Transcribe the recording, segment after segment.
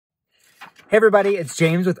Hey everybody, it's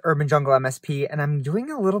James with Urban Jungle MSP, and I'm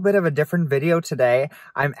doing a little bit of a different video today.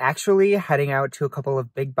 I'm actually heading out to a couple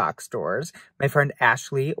of big box stores. My friend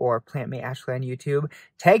Ashley, or Plant Me Ashley on YouTube,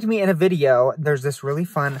 tagged me in a video. There's this really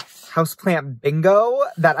fun houseplant bingo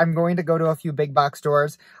that I'm going to go to a few big box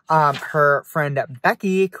stores. Her friend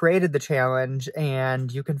Becky created the challenge,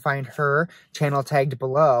 and you can find her channel tagged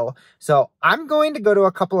below. So I'm going to go to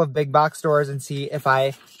a couple of big box stores and see if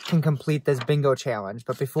I can complete this bingo challenge.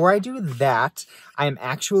 But before I do that, I'm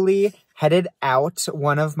actually headed out.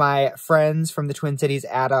 One of my friends from the Twin Cities,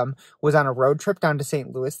 Adam, was on a road trip down to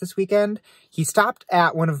St. Louis this weekend. He stopped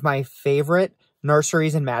at one of my favorite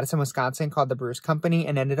nurseries in Madison, Wisconsin called the Bruce Company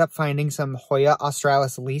and ended up finding some Hoya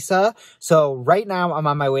australis Lisa. So right now I'm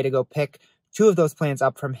on my way to go pick 2 of those plants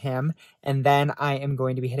up from him, and then I am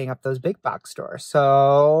going to be hitting up those big box stores.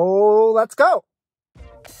 So let's go.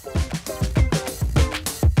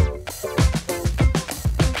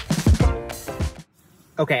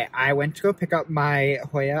 Okay, I went to go pick up my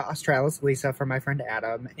Hoya australis Lisa from my friend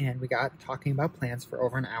Adam, and we got talking about plants for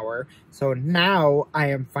over an hour. So now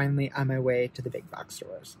I am finally on my way to the big box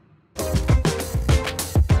stores.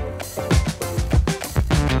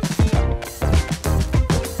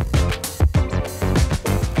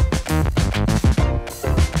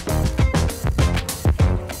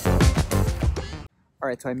 All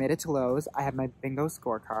right, so I made it to Lowe's. I have my bingo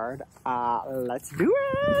scorecard. Let's do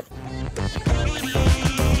it!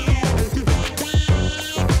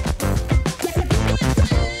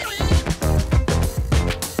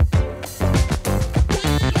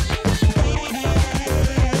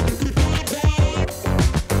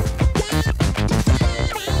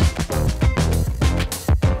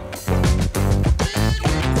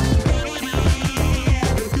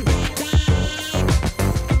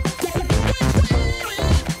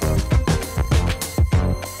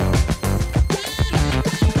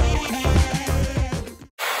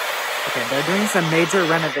 They're doing some major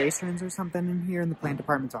renovations or something in here in the plant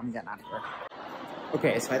department, so I'm getting out of here.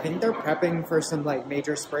 Okay, so I think they're prepping for some like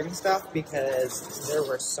major spring stuff because there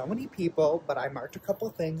were so many people, but I marked a couple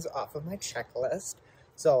things off of my checklist.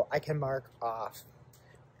 So I can mark off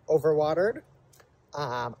overwatered,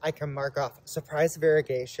 I can mark off surprise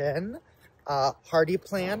variegation, hardy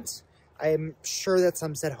plant. I'm sure that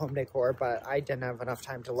some said home decor, but I didn't have enough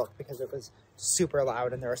time to look because it was super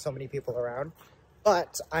loud and there were so many people around.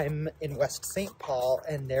 But I'm in West St. Paul,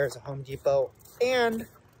 and there's a Home Depot and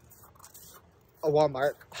a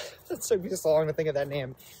Walmart. That took me so long to think of that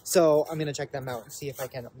name. So I'm going to check them out and see if I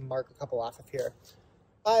can mark a couple off of here.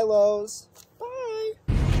 Bye, Lowe's. Bye.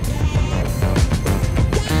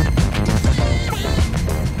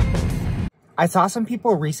 I saw some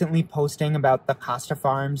people recently posting about the Costa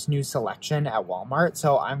Farms new selection at Walmart,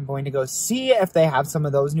 so I'm going to go see if they have some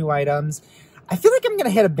of those new items. I feel like I'm going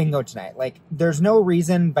to hit a bingo tonight. Like, there's no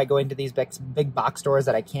reason by going to these big box stores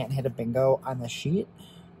that I can't hit a bingo on the sheet.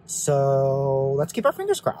 So let's keep our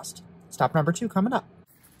fingers crossed. Stop number 2 coming up.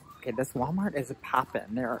 Okay, this Walmart is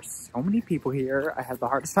poppin'. There are so many people here. I have the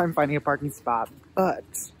hardest time finding a parking spot, but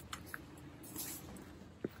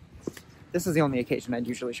this is the only occasion I'd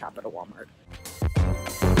usually shop at a Walmart.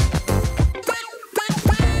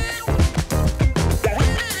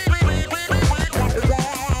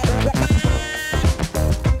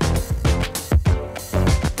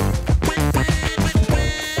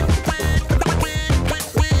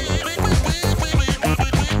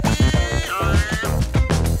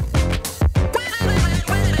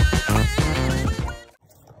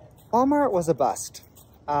 Walmart was a bust.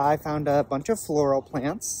 I found a bunch of floral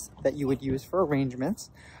plants that you would use for arrangements,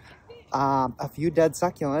 a few dead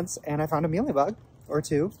succulents, and I found a mealybug or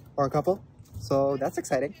 2 or a couple. So that's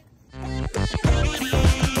exciting.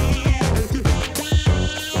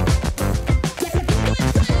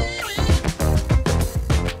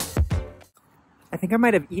 I think I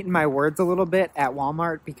might have eaten my words a little bit at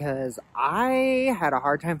Walmart because I had a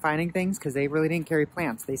hard time finding things because they really didn't carry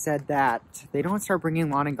plants. They said that they don't start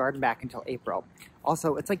bringing lawn and garden back until April.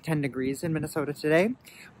 Also, it's like 10 degrees in Minnesota today,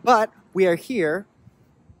 but we are here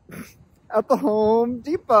at the Home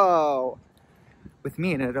Depot. With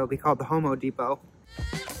me in it, it'll be called the Homo Depot.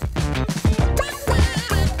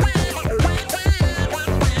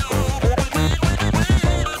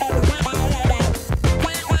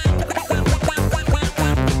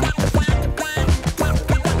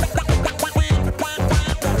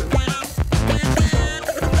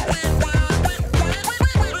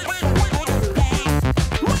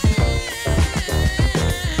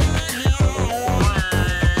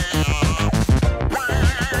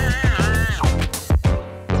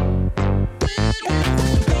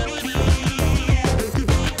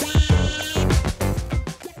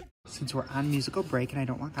 since we're on musical break and I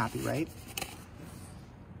don't want copyright.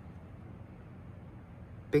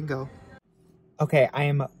 Bingo. Okay, I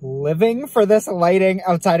am living for this lighting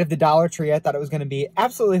outside of the Dollar Tree. I thought it was going to be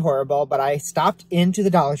absolutely horrible, but I stopped into the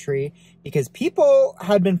Dollar Tree because people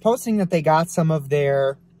had been posting that they got some of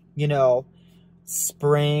their, you know,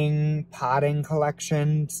 spring potting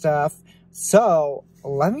collection stuff. So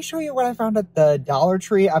let me show you what I found at the Dollar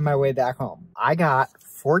Tree on my way back home. I got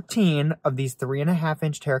 14 of these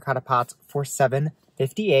 3.5-inch terracotta pots for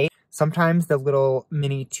 $7.58. Sometimes the little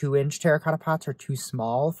mini 2-inch terracotta pots are too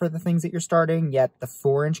small for the things that you're starting, yet the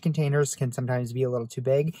 4-inch containers can sometimes be a little too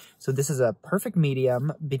big. So this is a perfect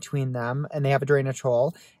medium between them, and they have a drainage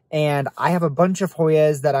hole. And I have a bunch of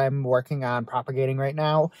Hoyas that I'm working on propagating right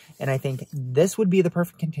now, and I think this would be the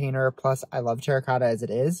perfect container. Plus, I love terracotta as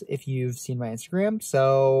it is, if you've seen my Instagram.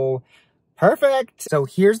 So, perfect. So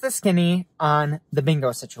here's the skinny on the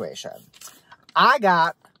bingo situation. I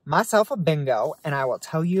got myself a bingo, and I will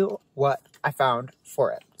tell you what I found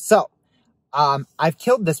for it. So, I've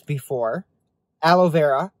killed this before, aloe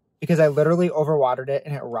vera, because I literally overwatered it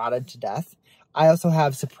and it rotted to death. I also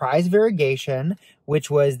have surprise variegation, which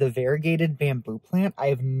was the variegated bamboo plant. I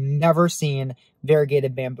have never seen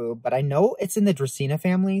variegated bamboo, but I know it's in the Dracaena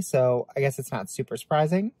family, so I guess it's not super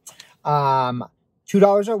surprising. $2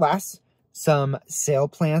 or less. Some sale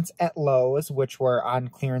plants at Lowe's, which were on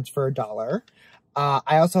clearance for $1.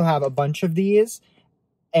 I also have a bunch of these,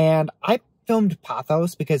 and I filmed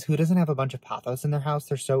pothos because who doesn't have a bunch of pothos in their house?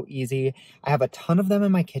 They're so easy. I have a ton of them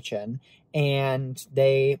in my kitchen, and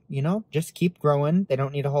they, you know, just keep growing. They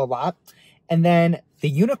don't need a whole lot. And then the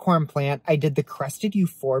unicorn plant, I did the crested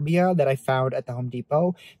euphorbia that I found at the Home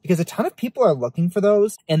Depot because a ton of people are looking for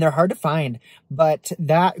those and they're hard to find. But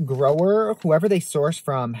that grower, whoever they source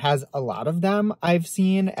from, has a lot of them I've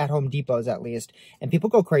seen at Home Depots at least, and people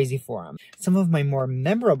go crazy for them. Some of my more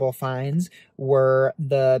memorable finds were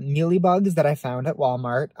the mealybugs that I found at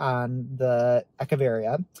Walmart on the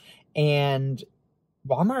Echeveria, and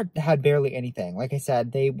Walmart had barely anything. Like I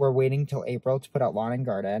said, they were waiting till April to put out lawn and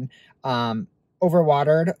garden.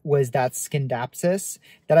 Overwatered was that Scindapsus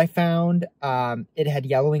that I found. It had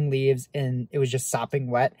yellowing leaves and it was just sopping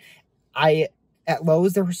wet. At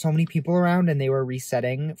Lowe's, there were so many people around and they were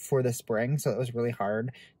resetting for the spring, so it was really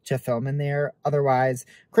hard to film in there. Otherwise,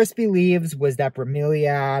 crispy leaves was that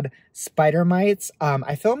bromeliad. Spider mites.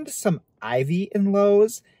 I filmed some ivy in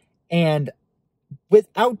Lowe's, and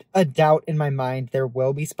without a doubt in my mind, there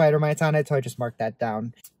will be spider mites on it, so I just marked that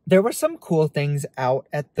down. There were some cool things out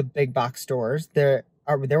at the big box stores. There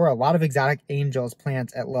were a lot of exotic angels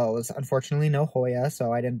plants at Lowe's. Unfortunately, no Hoya,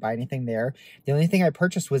 so I didn't buy anything there. The only thing I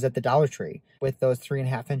purchased was at the Dollar Tree with those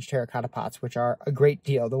 3.5-inch terracotta pots, which are a great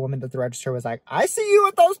deal. The woman at the register was like, "I see you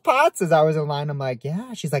with those pots." As I was in line, I'm like,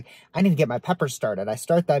 "Yeah." She's like, "I need to get my peppers started. I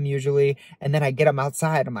start them usually, and then I get them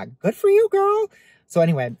outside." I'm like, "Good for you, girl." So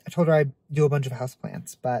anyway, I told her I'd do a bunch of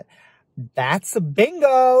houseplants, but that's a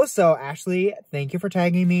bingo. So Ashley, thank you for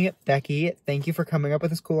tagging me. Becky, thank you for coming up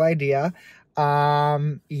with this cool idea.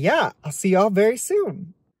 Yeah, I'll see y'all very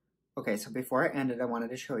soon. Okay, so before I ended, I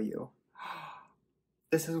wanted to show you.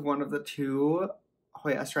 This is one of the 2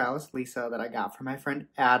 Hoya australis Lisa that I got from my friend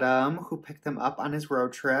Adam, who picked them up on his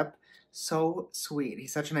road trip. So sweet.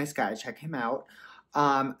 He's such a nice guy. Check him out.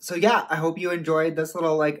 So yeah, I hope you enjoyed this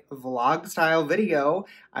little like vlog style video.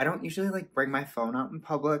 I don't usually like bring my phone out in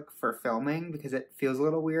public for filming because it feels a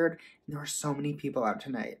little weird. And there were so many people out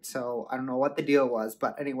tonight, so I don't know what the deal was,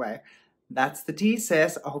 but anyway, that's the tea,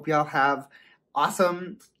 sis. I hope y'all have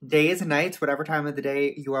awesome days and nights, whatever time of the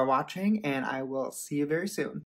day you are watching, and I will see you very soon.